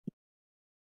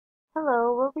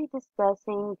Hello, we'll be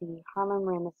discussing the Harlem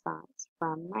Renaissance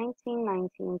from 1919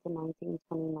 to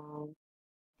 1929,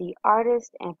 the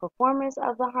artists and performers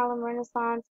of the Harlem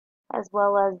Renaissance, as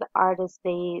well as the artists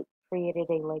they created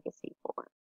a legacy for.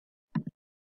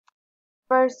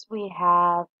 First, we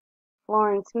have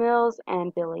Florence Mills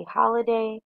and Billie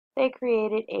Holiday. They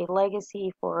created a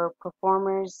legacy for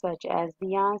performers such as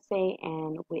Beyonce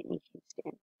and Whitney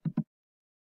Houston.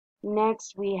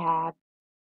 Next, we have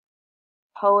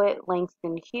poet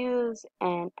Langston Hughes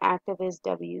and activist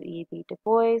W.E.B. Du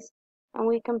Bois, and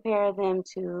we compare them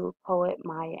to poet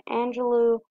Maya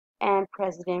Angelou and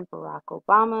President Barack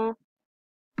Obama.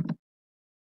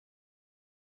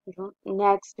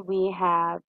 Next, we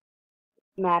have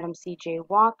Madam C.J.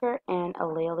 Walker and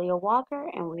Alelia Walker,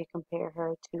 and we compare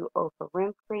her to Oprah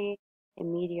Winfrey, a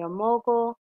media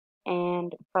mogul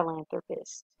and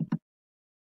philanthropist.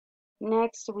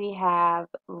 Next, we have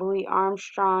Louis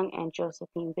Armstrong and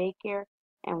Josephine Baker,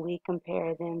 and we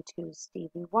compare them to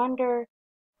Stevie Wonder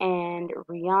and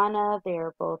Rihanna.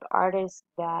 They're both artists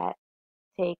that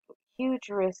take huge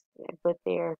risks with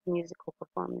their musical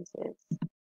performances.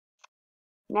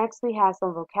 Next, we have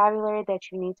some vocabulary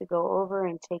that you need to go over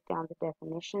and take down the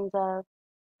definitions of.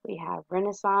 We have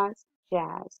Renaissance,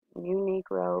 Jazz, New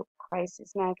Negro,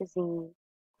 Crisis Magazine,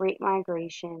 Great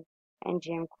Migration, and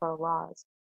Jim Crow laws.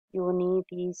 You will need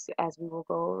these as we will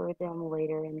go over them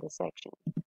later in the section.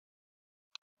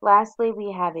 Lastly,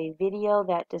 we have a video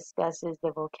that discusses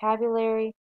the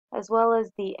vocabulary as well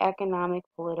as the economic,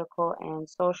 political, and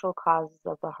social causes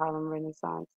of the Harlem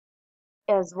Renaissance,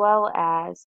 as well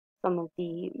as some of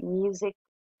the music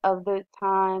of the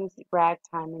times,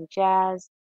 ragtime and jazz,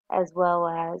 as well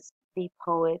as the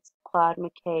poets Claude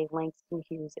McKay, Langston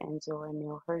Hughes, and Zora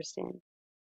Neale Hurston.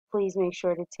 Please make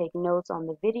sure to take notes on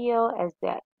the video as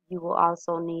that you will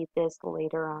also need this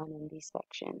later on in the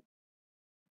section.